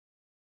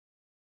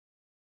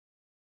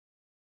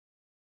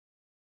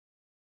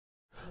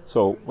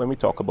So when we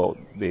talk about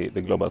the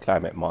global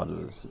climate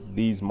models,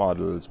 these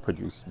models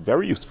produce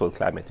very useful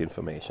climate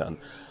information,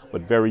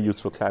 but very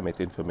useful climate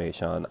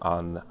information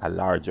on a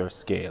larger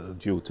scale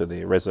due to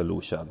the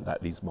resolution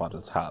that these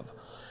models have.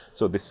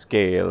 So the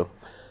scale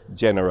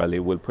generally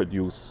will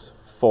produce,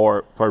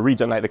 for a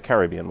region like the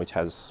Caribbean, which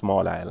has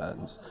small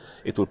islands,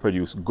 it will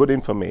produce good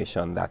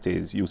information that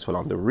is useful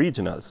on the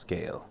regional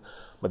scale.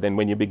 But then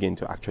when you begin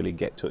to actually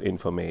get to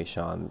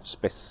information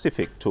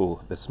specific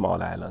to the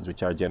small islands,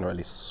 which are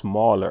generally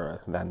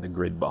smaller than the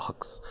grid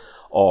box,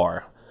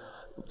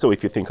 so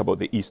if you think about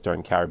the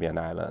Eastern Caribbean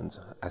islands,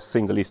 a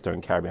single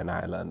Eastern Caribbean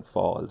island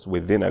falls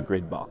within a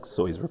grid box,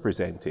 so is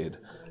represented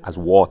as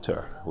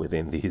water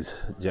within these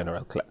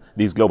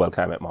global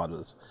climate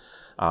models.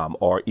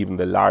 Or even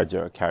the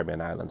larger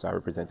Caribbean islands are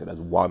represented as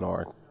one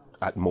or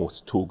at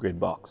most two grid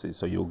boxes,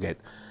 so you'll get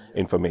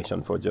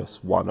information for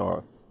just one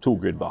or two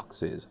grid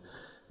boxes.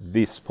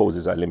 This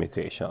poses a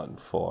limitation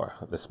for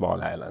the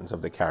small islands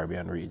of the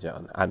Caribbean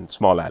region and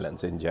small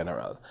islands in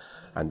general.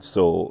 And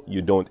so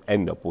you don't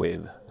end up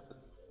with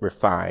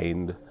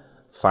refined,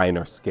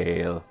 finer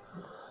scale,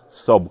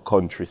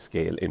 sub-country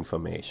scale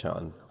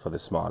information for the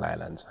small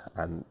islands.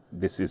 And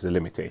this is a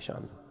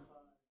limitation.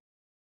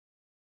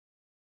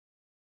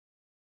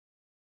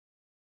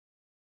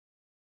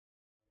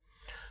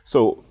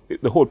 So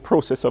the whole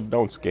process of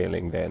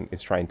downscaling then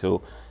is trying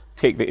to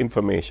take the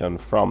information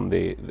from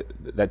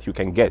that you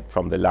can get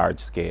from the large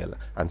scale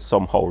and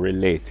somehow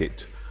relate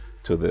it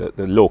to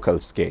the local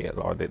scale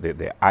or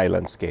the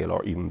island scale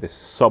or even the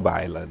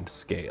sub-island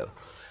scale.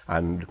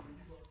 And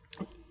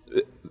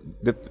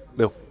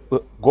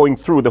going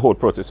through the whole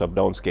process of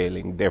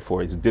downscaling,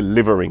 therefore, is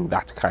delivering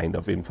that kind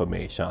of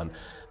information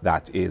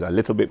that is a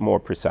little bit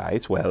more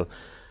precise, well,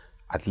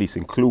 at least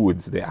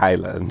includes the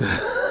island.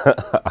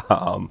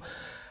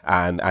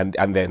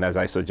 And then, as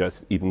I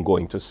suggest, even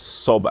going to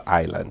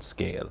sub-island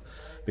scale,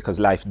 because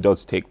life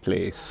does take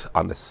place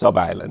on the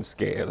sub-island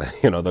scale,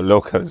 the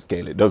local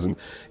scale. It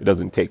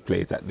doesn't take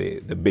place at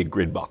the big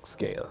grid box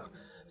scale.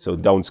 So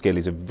downscale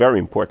is very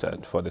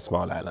important for the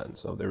small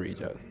islands of the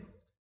region.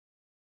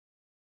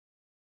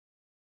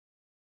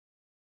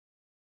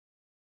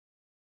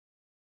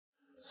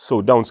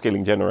 So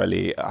downscaling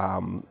generally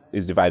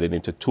is divided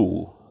into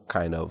two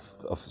kind of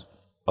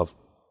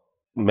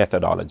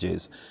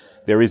methodologies.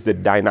 There is the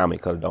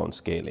dynamical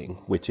downscaling,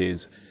 which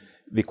is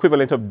the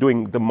equivalent of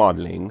doing the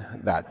modeling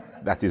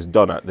that is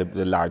done at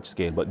the large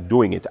scale, but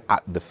doing it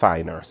at the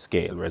finer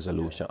scale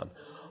resolution.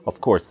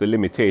 Of course, the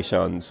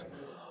limitations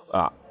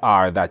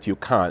are that you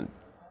can't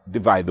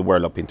divide the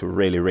world up into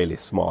really, really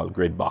small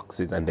grid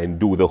boxes and then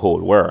do the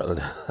whole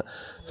world.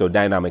 So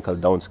dynamical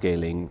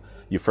downscaling,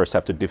 you first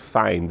have to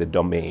define the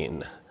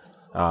domain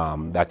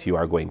that you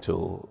are going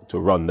to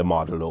run the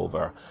model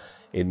over.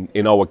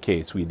 In our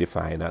case, we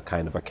define a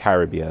kind of a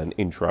Caribbean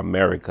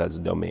intra-Americas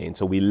domain.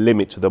 So we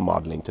limit the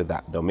modeling to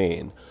that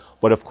domain.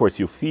 But of course,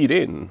 you feed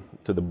in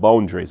to the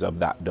boundaries of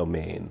that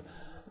domain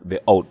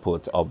the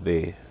output of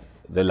the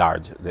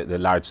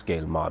large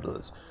scale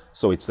models.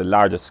 So it's the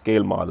larger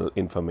scale model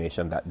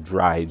information that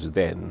drives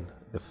then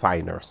the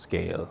finer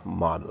scale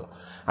model.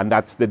 And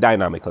that's the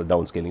dynamical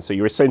downscaling. So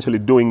you're essentially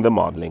doing the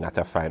modeling at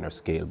a finer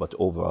scale, but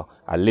over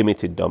a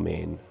limited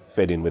domain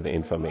fed in with the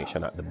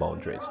information at the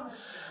boundaries.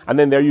 And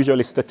then there are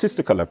usually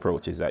statistical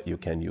approaches that you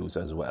can use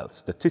as well,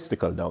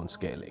 statistical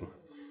downscaling.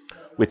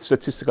 With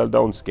statistical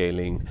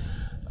downscaling,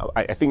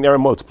 I think there are a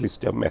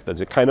multiplicity of methods.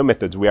 The kind of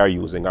methods we are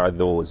using are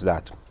those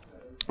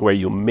where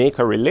you make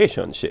a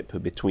relationship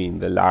between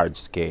the large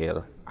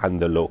scale and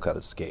the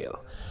local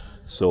scale.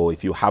 So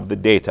if you have the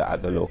data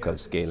at the local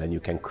scale and you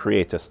can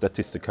create a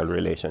statistical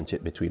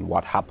relationship between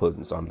what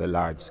happens on the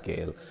large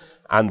scale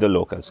and the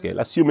local scale,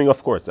 assuming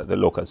of course that the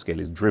local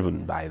scale is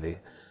driven by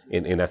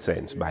in a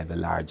sense, by the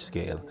large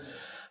scale.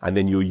 And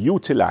then you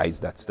utilize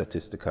that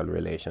statistical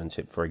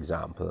relationship, for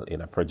example,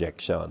 in a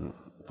projection,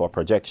 for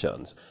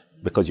projections,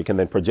 because you can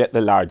then project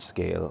the large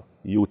scale,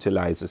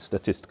 utilize the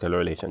statistical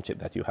relationship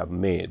that you have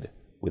made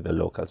with the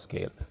local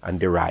scale, and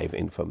derive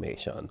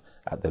information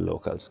at the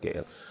local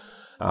scale.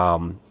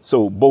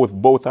 So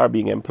both are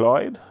being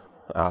employed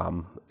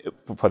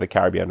for the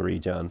Caribbean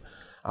region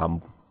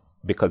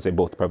because they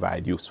both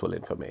provide useful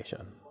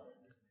information.